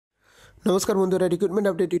নমস্কার বন্ধুরা, recruitment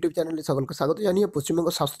update YouTube চ্যানেলে সকলকে স্বাগত জানিয়ে পশ্চিমবঙ্গ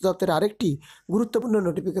স্বাস্থ্য দপ্তরের আরেকটি গুরুত্বপূর্ণ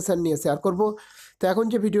নোটিফিকেশান নিয়ে শেয়ার করব। তো এখন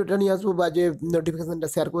যে ভিডিওটা নিয়ে আসবো বা যে নোটিফিকেশানটা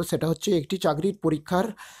শেয়ার করবো সেটা হচ্ছে একটি চাকরির পরীক্ষার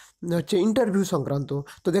ইন্টারভিউ সংক্রান্ত।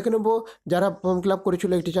 তো দেখে নেবো যারা ফর্ম ফিল আপ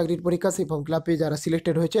করেছিল একটি চাকরির পরীক্ষা, সেই ফর্ম ফিল আপে যারা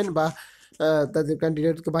সিলেক্টেড হয়েছেন বা তাদের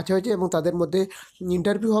ক্যান্ডিডেটকে বাছা হয়েছে এবং তাদের মধ্যে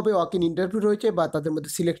ইন্টারভিউ হবে, ওয়াক ইন ইন্টারভিউ রয়েছে বা তাদের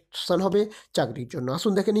মধ্যে সিলেকশন হবে চাকরির জন্য।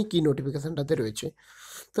 আসুন দেখে নিই কী নোটিফিকেশানটাতে রয়েছে।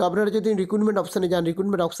 তো আপনারা যদি রিক্রুটমেন্ট অপশানে যান,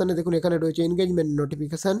 রিক্রুটমেন্ট অপশানে দেখুন এখানে রয়েছে এনগেজমেন্ট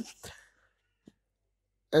নোটিফিকেশান,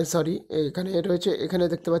 সরি এখানে রয়েছে, এখানে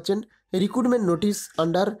দেখতে পাচ্ছেন recruitment notice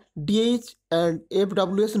under DH and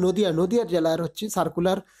FWS নদিয়ার জেলার হচ্ছে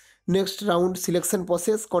circular next round selection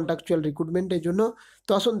process contractual রিক্রুটমেন্টের জন্য।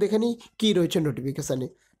 তো আসুন দেখে নিই কী রয়েছে নোটিফিকেশানে।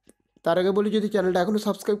 তার আগে বলি, যদি চ্যানেলটা এখনও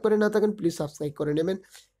সাবস্ক্রাইব করে না থাকেন প্লিজ সাবস্ক্রাইব করে নেবেন।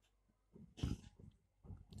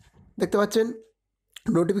 দেখতে পাচ্ছেন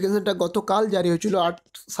নোটিফিকেশানটা গতকাল জারি হয়েছিল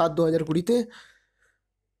 8/7/2020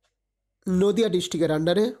 নদিয়া ডিস্ট্রিক্টের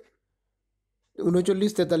আন্ডারে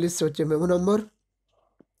 3943 হচ্ছে মেমো নম্বর।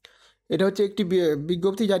 এটা হচ্ছে একটি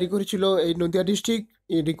বিজ্ঞপ্তি জারি করেছিল এই নদিয়া ডিস্ট্রিক্ট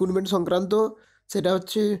এই রিক্রুটমেন্ট সংক্রান্ত। সেটা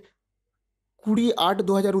হচ্ছে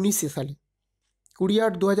 20/8/2019 সালে,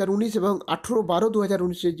 20/8/2019 এবং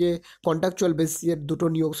 18/12/2019 যে কন্ট্রাকচুয়াল বেসিসের দুটো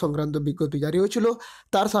নিয়োগ সংক্রান্ত বিজ্ঞপ্তি জারি হয়েছিল,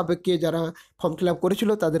 তার সাপেক্ষে যারা ফর্ম ফিল আপ করেছিল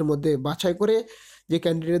তাদের মধ্যে বাছাই করে যে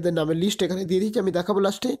ক্যান্ডিডেটদের নামের লিস্ট এখানে দিয়ে দিচ্ছি, আমি দেখাবো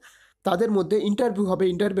লাস্টে। তাদের মধ্যে ইন্টারভিউ হবে,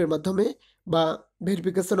 ইন্টারভিউয়ের মাধ্যমে বা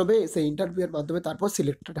ভেরিফিকেশন হবে, সেই ইন্টারভিউয়ের মাধ্যমে তারপর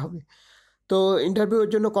সিলেক্টেড হবে। তো ইন্টারভিউর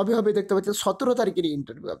জন্য কবে হবে দেখতে পাচ্ছেন, 17 তারিখেরই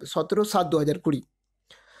ইন্টারভিউ হবে, 17/7/2020।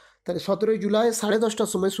 তাহলে 17 জুলাই 10:30টার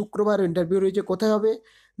সময় শুক্রবার ইন্টারভিউ রয়েছে। কোথায় হবে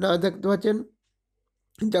না দেখতে পাচ্ছেন,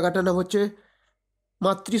 জায়গাটার নাম হচ্ছে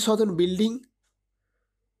মাতৃসদন বিল্ডিং,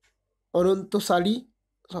 অনন্তহরি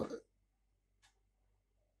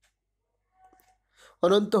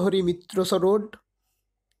মিত্র রোড,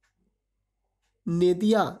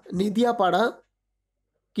 নেদিয়াপাড়া,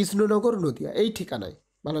 কৃষ্ণনগর, নদিয়া, এই ঠিকানায়।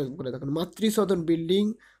 ভালো করে দেখুন, মাতৃসদন বিল্ডিং,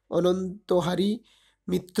 অনন্তহারি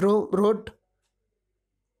মিত্র রোড,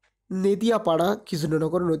 নেদিয়াপাড়া,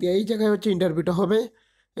 কৃষ্ণনগর, নদিয়া, এই জায়গায় হচ্ছে ইন্টারভিউটা হবে।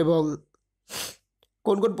 এবং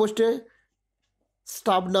কোন কোন পোস্টে,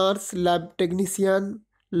 staff nurse, lab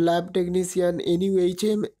technician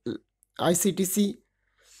NUHM, ICTC,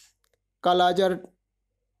 kala-azar,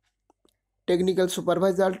 technical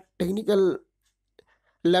supervisor, technical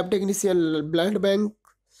lab technician, blood bank,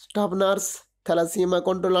 staff nurse, thalassaemia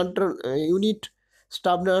control unit,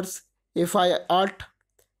 staff nurse, FI art,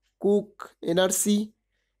 cook NRC,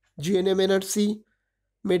 GNM NRC,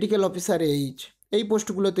 medical officer এই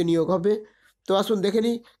পোস্টগুলোতে নিয়োগ হবে। তো আসুন দেখে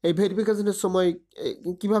নিই এই ভেরিফিকেশনের সময়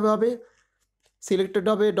কিভাবে হবে। সিলেক্টেড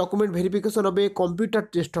হবে, ডকুমেন্ট ভেরিফিকেশন হবে, কম্পিউটার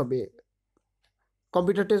টেস্ট হবে,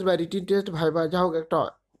 কম্পিউটার টেস্ট বা রিটিন টেস্ট, ভাইবা যা হোক একটা,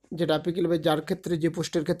 যেটা অ্যাপ্লিকেবল হবে যার ক্ষেত্রে, যে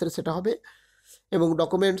পোস্টের ক্ষেত্রে সেটা হবে। এবং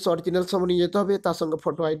ডকুমেন্টস অরিজিনাল সব নিয়ে যেতে হবে, তার সঙ্গে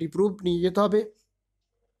ফটো ID প্রুফ নিয়ে যেতে হবে।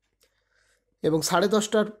 এবং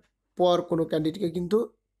 10:30টার পর কোনো ক্যান্ডিডেটকে কিন্তু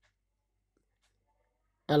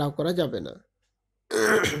অ্যালাউ করা যাবে না,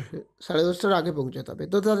 10:30টার আগে পৌঁছাতে হবে।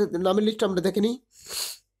 তো তাদের নামের লিস্ট আমরা দেখে নিই।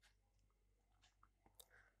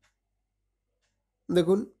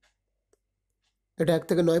 দেখুন, এটা 1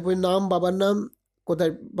 থেকে 9 পর্যন্ত নাম, বাবার নাম,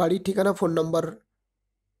 কোথায় বাড়ি, ঠিকানা, ফোন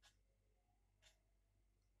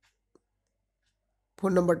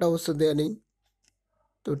নাম্বারটা অবশ্য দেওয়া নেই,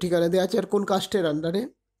 তো ঠিকানা দেওয়া আছে। আর কোন কাস্টের আন্ডারে,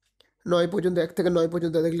 9 পর্যন্ত, 1 থেকে 9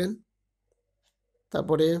 পর্যন্ত দেখলেন।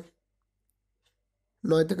 তারপরে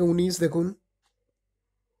 9 থেকে 19 দেখুন,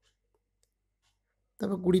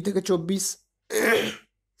 তারপর 20 থেকে 24,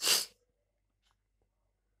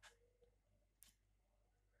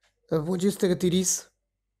 তারপর 25 থেকে 30।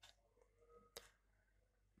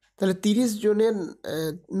 তাহলে 30 জনের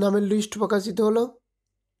নামের লিস্ট প্রকাশিত হলো।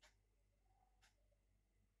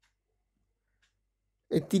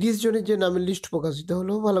 এই 30 জনের যে নামের লিস্ট প্রকাশিত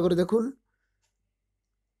হলো, ভালো করে দেখুন,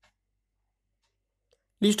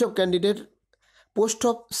 list of candidate post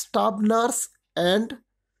of staff nurse and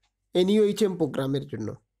NUHM প্রোগ্রামের জন্য।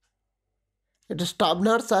 এটা স্টাফ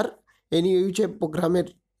নার্স আর NUHM প্রোগ্রামের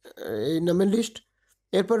এই নামের লিস্ট।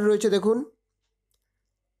 এরপরে রয়েছে দেখুন,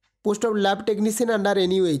 post of lab technician under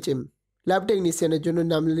NUHM, lab টেকনিশিয়ানের জন্য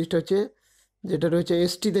নামের লিস্ট হচ্ছে, যেটা রয়েছে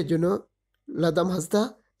STদের জন্য লাদাম হাসদা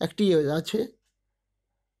একটি আছে।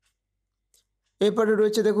 এরপরে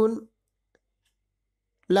রয়েছে দেখুন,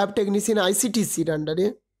 ল্যাব টেকনিশিয়ান ICTCর আন্ডারে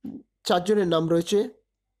 4 জনের নাম রয়েছে।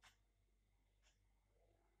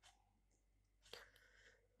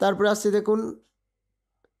 তারপরে আসছে দেখুন,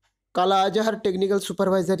 কালা আজাহার টেকনিক্যাল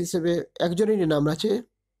সুপারভাইজার হিসেবে একজনেরই নাম আছে।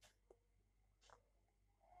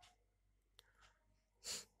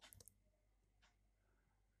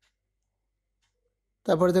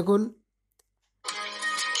 তারপরে দেখুন,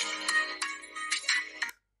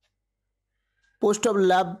 post of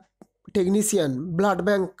lab technician blood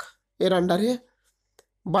bank এর আন্ডারে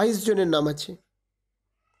 22 জনের নাম আছে।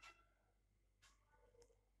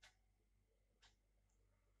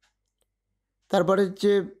 তারপরে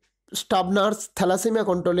যে স্টাফ নার্স থ্যালাসেমিয়া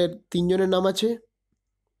কন্ট্রোলের 3 জনের নাম আছে।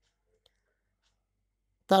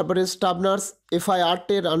 তারপরে স্টাফ নার্স FI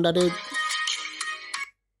আর্টের আন্ডারে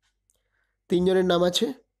 3 জনের নাম আছে।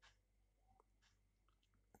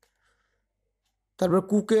 তারপর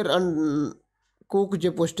কুক যে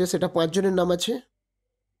পোস্টে সেটা 5 জনের নাম আছে।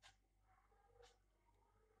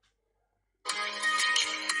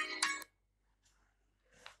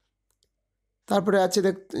 তারপরে আছে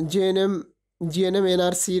জিএনএম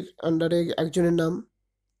NRCর আন্ডারে একজনের নাম।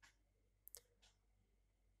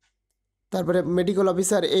 তারপরে মেডিকেল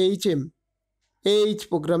অফিসার AH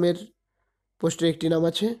প্রোগ্রামের পোস্টের একটি নাম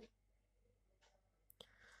আছে।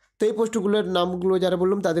 তো এই পোস্টগুলোর নামগুলো যারা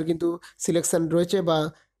বললাম তাদের কিন্তু সিলেকশন রয়েছে বা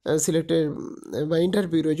সিলেক্টেড বা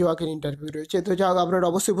ইন্টারভিউ রয়েছে, ওয়াকের ইন্টারভিউ রয়েছে। তো যা হোক আপনারা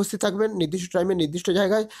অবশ্যই উপস্থিত থাকবেন নির্দিষ্ট টাইমে নির্দিষ্ট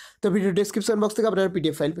জায়গায়। তো ভিডিও ডেসক্রিপশন বক্স থেকে আপনারা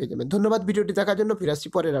PDF ফাইল পেয়ে যাবেন। ধন্যবাদ ভিডিওটি দেখার জন্য। ফিরে আসছি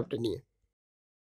পরের আপডেট নিয়ে।